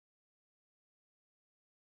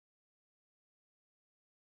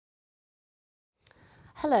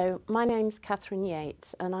Hello, my name's Catherine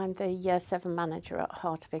Yates and I'm the Year 7 manager at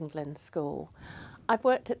Heart of England School. I've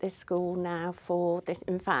worked at this school now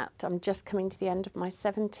in fact, I'm just coming to the end of my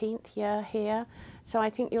 17th year here, so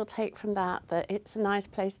I think you'll take from that it's a nice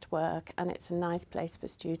place to work and it's a nice place for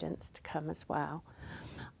students to come as well.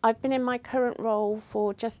 I've been in my current role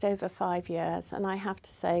for just over 5 years, and I have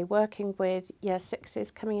to say, working with Year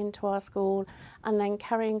 6s coming into our school and then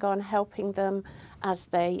carrying on helping them as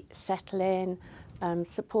they settle in,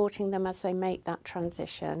 supporting them as they make that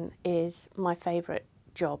transition is my favourite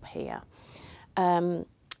job here.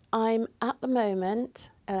 I'm at the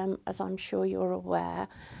moment, as I'm sure you're aware,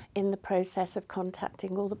 in the process of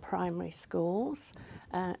contacting all the primary schools,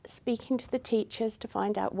 speaking to the teachers to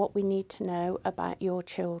find out what we need to know about your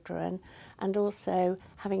children, and also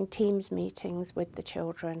having Teams meetings with the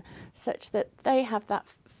children such that they have that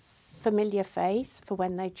familiar face for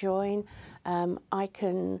when they join. I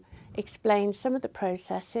can explain some of the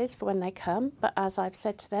processes for when they come, but as I've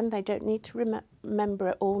said to them, they don't need to remember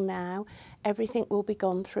it all now. Everything will be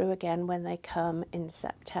gone through again when they come in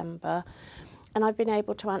September. And I've been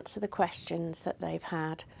able to answer the questions that they've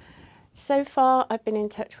had. So far, I've been in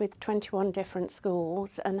touch with 21 different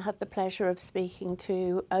schools and had the pleasure of speaking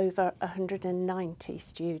to over 190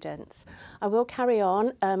 students. I will carry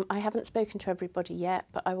on. I haven't spoken to everybody yet,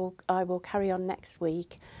 but I will carry on next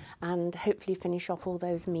week and hopefully finish off all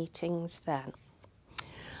those meetings then.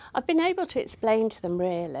 I've been able to explain to them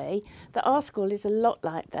really that our school is a lot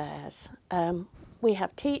like theirs. We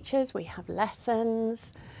have teachers, we have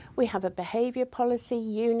lessons, we have a behaviour policy,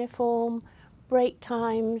 uniform, break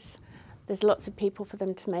times. There's lots of people for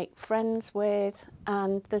them to make friends with,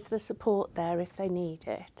 and there's the support there if they need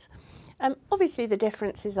it. Obviously the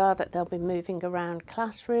differences are that they'll be moving around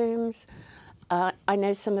classrooms. I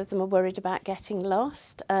know some of them are worried about getting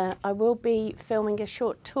lost. I will be filming a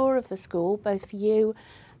short tour of the school, both for you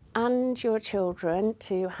and your children,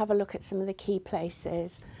 to have a look at some of the key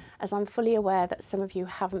places, as I'm fully aware that some of you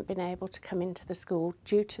haven't been able to come into the school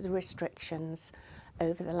due to the restrictions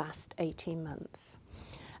over the last 18 months.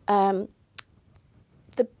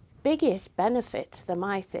 The biggest benefit to them,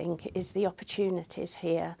 I think, is the opportunities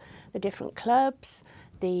here. The different clubs,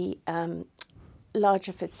 the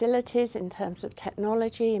larger facilities in terms of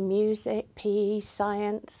technology and music, PE,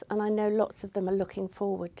 science, and I know lots of them are looking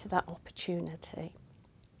forward to that opportunity.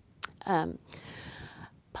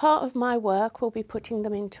 Part of my work will be putting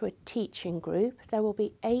them into a teaching group. There will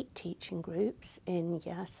be 8 teaching groups in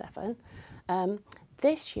Year 7.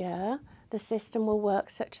 This year, the system will work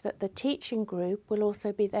such that the teaching group will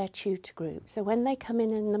also be their tutor group. So when they come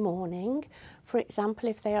in the morning, for example,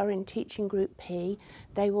 if they are in teaching group P,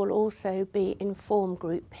 they will also be in form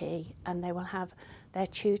group P, and they will have their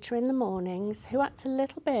tutor in the mornings who acts a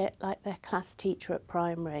little bit like their class teacher at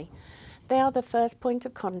primary. They are the first point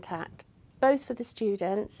of contact, both for the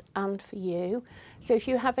students and for you. So if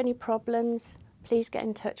you have any problems, please get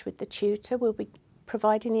in touch with the tutor. We'll be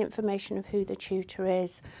providing the information of who the tutor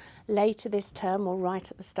is later this term or right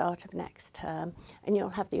at the start of next term, and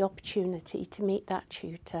you'll have the opportunity to meet that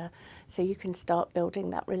tutor so you can start building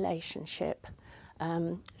that relationship,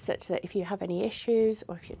 such that if you have any issues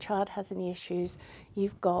or if your child has any issues,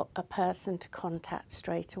 you've got a person to contact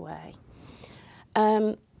straight away.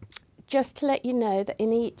 Just to let you know that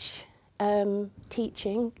in each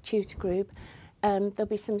teaching tutor group, there'll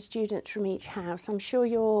be some students from each house. I'm sure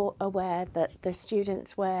you're aware that the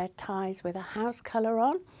students wear ties with a house colour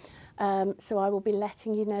on, so I will be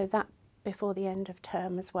letting you know that before the end of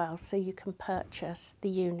term as well, so you can purchase the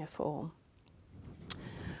uniform.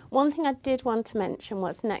 One thing I did want to mention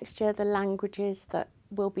was next year the languages that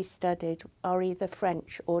will be studied are either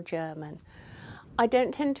French or German. I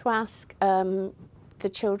don't tend to ask the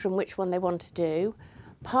children which one they want to do,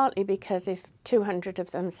 partly because if 200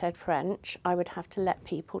 of them said French, I would have to let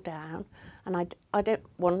people down, and I don't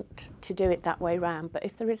want to do it that way round. But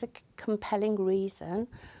if there is a compelling reason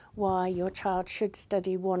why your child should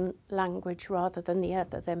study one language rather than the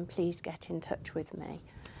other, then please get in touch with me.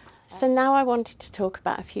 So now I wanted to talk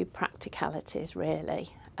about a few practicalities really.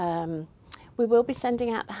 We will be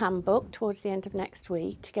sending out the handbook towards the end of next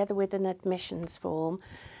week, together with an admissions form.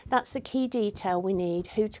 That's the key detail we need: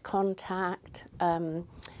 who to contact,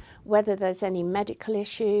 whether there's any medical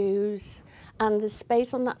issues, and there's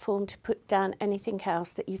space on that form to put down anything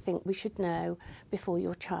else that you think we should know before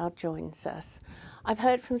your child joins us. I've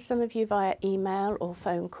heard from some of you via email or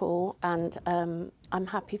phone call, and I'm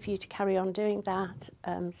happy for you to carry on doing that,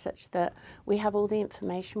 such that we have all the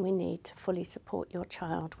information we need to fully support your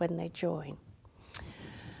child when they join.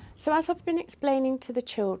 So as I've been explaining to the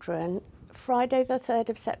children, Friday the 3rd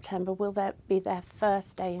of September will be their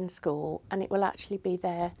first day in school, and it will actually be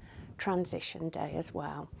their transition day as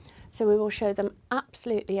well. So we will show them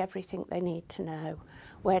absolutely everything they need to know: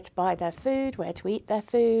 where to buy their food, where to eat their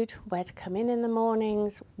food, where to come in the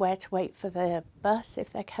mornings, where to wait for the bus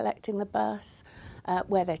if they're collecting the bus,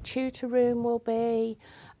 where their tutor room will be,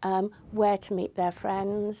 where to meet their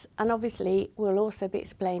friends, and obviously we'll also be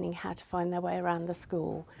explaining how to find their way around the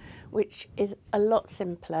school, which is a lot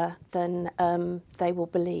simpler than they will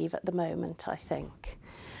believe at the moment, I think.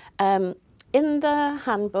 In the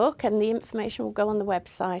handbook, and the information will go on the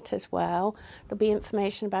website as well, there'll be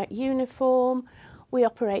information about uniform. We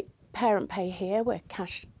operate parent pay here.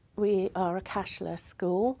 We are a cashless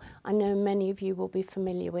school. I know many of you will be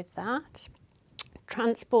familiar with that.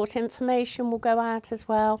 Transport information will go out as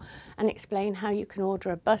well and explain how you can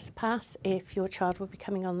order a bus pass if your child will be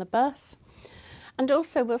coming on the bus. And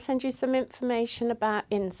also we'll send you some information about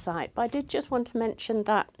Insight, but I did just want to mention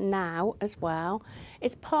that now as well.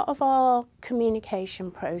 It's part of our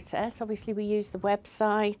communication process. Obviously we use the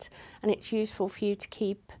website and it's useful for you to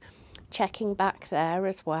keep checking back there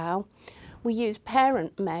as well. We use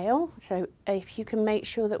parent mail, so if you can make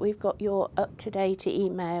sure that we've got your up-to-date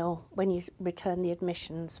email when you return the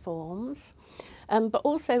admissions forms. But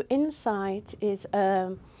also Insight is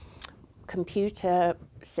a computer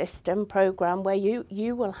system program where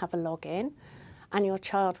you will have a login and your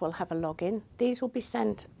child will have a login. These will be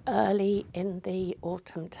sent early in the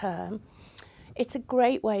autumn term. It's a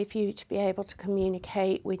great way for you to be able to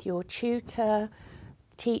communicate with your tutor,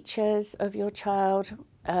 teachers of your child.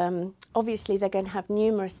 Obviously they're going to have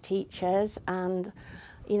numerous teachers, and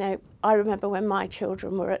you know, I remember when my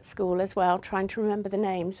children were at school as well, trying to remember the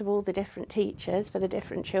names of all the different teachers for the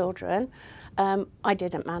different children. I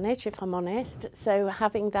didn't manage, if I'm honest, so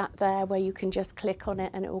having that there where you can just click on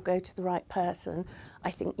it and it will go to the right person,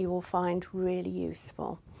 I think you will find really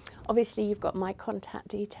useful. Obviously you've got my contact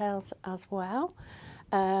details as well,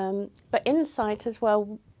 but Insight as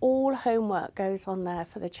well, all homework goes on there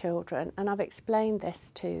for the children, and I've explained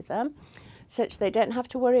this to them such they don't have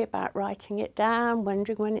to worry about writing it down,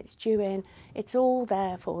 wondering when it's due in. It's all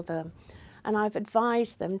there for them. And I've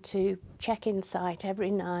advised them to check Insight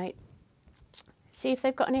every night, see if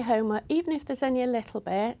they've got any homework, even if there's only a little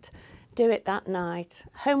bit, do it that night.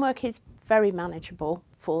 Homework is very manageable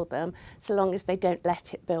for them, so long as they don't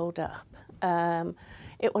let it build up.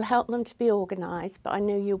 It will help them to be organised, but I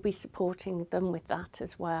know you'll be supporting them with that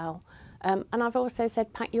as well. And I've also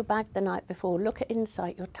said pack your bag the night before, look at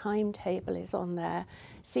Insight, your timetable is on there,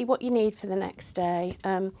 see what you need for the next day.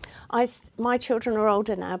 My children are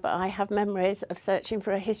older now, but I have memories of searching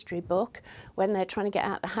for a history book when they're trying to get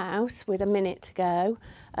out of the house with a minute to go.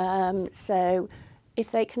 So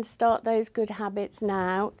if they can start those good habits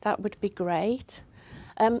now, that would be great.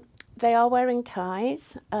 They are wearing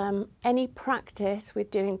ties. Any practice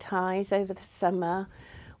with doing ties over the summer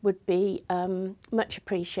would be much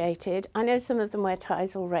appreciated. I know some of them wear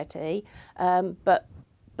ties already, but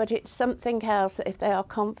it's something else that if they are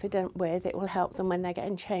confident with, it will help them when they're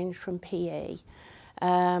getting changed from PE.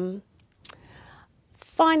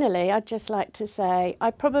 Finally, I'd just like to say, I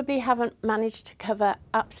probably haven't managed to cover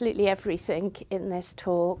absolutely everything in this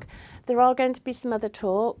talk. There are going to be some other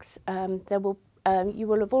talks. You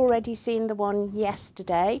will have already seen the one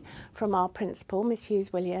yesterday from our principal, Miss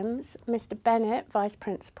Hughes-Williams. Mr. Bennett, Vice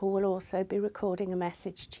Principal, will also be recording a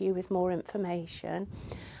message to you with more information.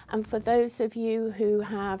 And for those of you who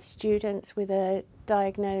have students with a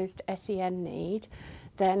diagnosed SEN need,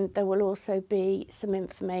 then there will also be some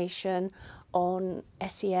information on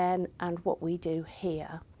SEN and what we do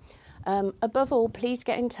here. Above all, please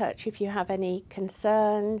get in touch if you have any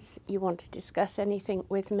concerns, you want to discuss anything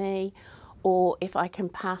with me, or if I can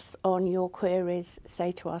pass on your queries,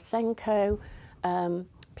 say to our Senko,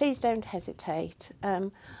 please don't hesitate.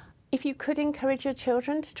 If you could encourage your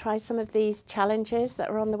children to try some of these challenges that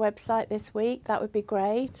are on the website this week, that would be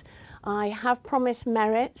great. I have promised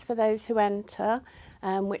merits for those who enter,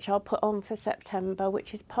 which I'll put on for September,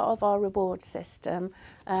 which is part of our reward system.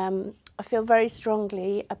 I feel very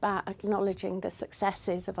strongly about acknowledging the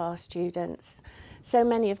successes of our students. So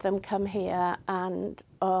many of them come here and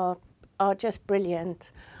are just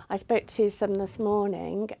brilliant. I spoke to some this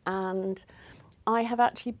morning and I have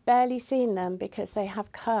actually barely seen them because they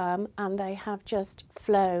have come and they have just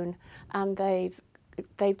flown, and they've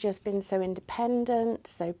just been so independent,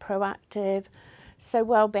 so proactive, so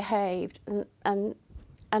well behaved, and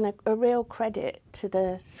a real credit to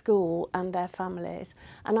the school and their families.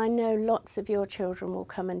 And I know lots of your children will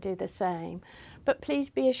come and do the same. But please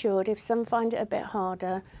be assured, if some find it a bit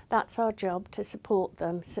harder, that's our job, to support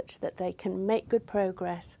them such that they can make good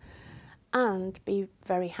progress and be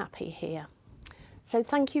very happy here. So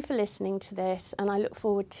thank you for listening to this, and I look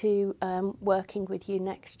forward to working with you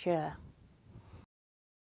next year.